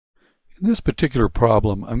In this particular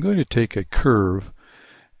problem, I'm going to take a curve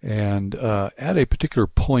and at a particular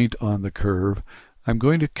point on the curve, I'm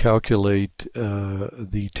going to calculate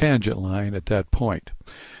the tangent line at that point.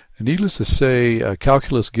 And needless to say,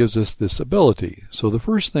 calculus gives us this ability. So the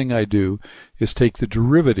first thing I do is take the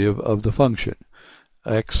derivative of the function,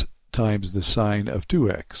 x times the sine of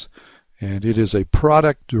 2x. And it is a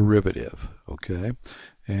product derivative, okay?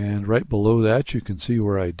 And right below that you can see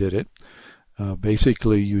where I did it.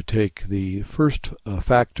 Basically, you take the first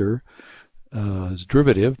factor's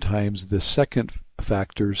derivative times the second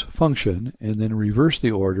factor's function, and then reverse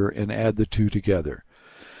the order and add the two together.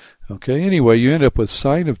 Okay, anyway, you end up with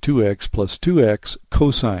sine of 2x plus 2x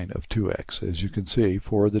cosine of 2x, as you can see,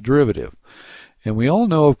 for the derivative. And we all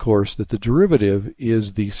know, of course, that the derivative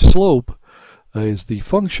is the slope, is the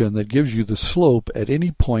function that gives you the slope at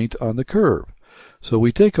any point on the curve. So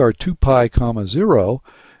we take our 2 pi comma 0,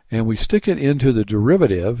 and we stick it into the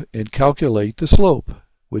derivative and calculate the slope,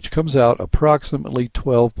 which comes out approximately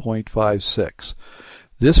 12.56.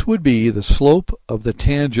 This would be the slope of the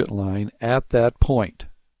tangent line at that point.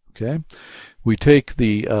 Okay, we take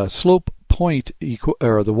the slope point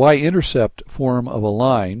or the y-intercept form of a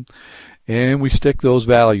line, and we stick those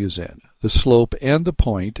values in, the slope and the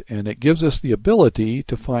point, and it gives us the ability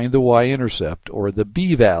to find the y-intercept, or the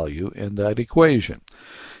b value, in that equation.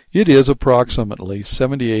 It is approximately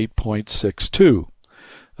 78.62.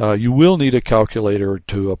 You will need a calculator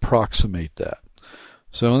to approximate that.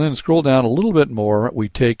 So then scroll down a little bit more. We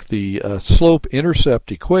take the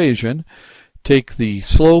slope-intercept equation, take the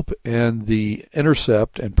slope and the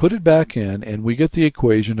intercept and put it back in, and we get the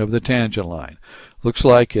equation of the tangent line. Looks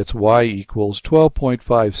like it's y equals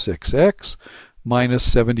 12.56x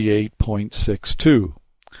minus 78.62.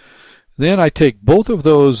 Then I take both of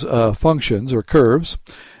those functions or curves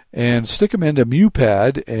and stick them into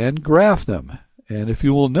MuPad and graph them. And if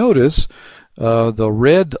you will notice, the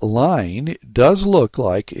red line does look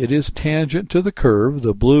like it is tangent to the curve,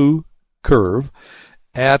 the blue curve,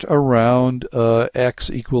 at around x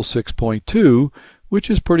equals 6.2, which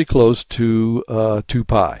is pretty close to 2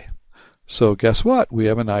 pi. So guess what? We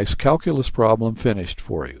have a nice calculus problem finished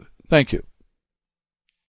for you. Thank you.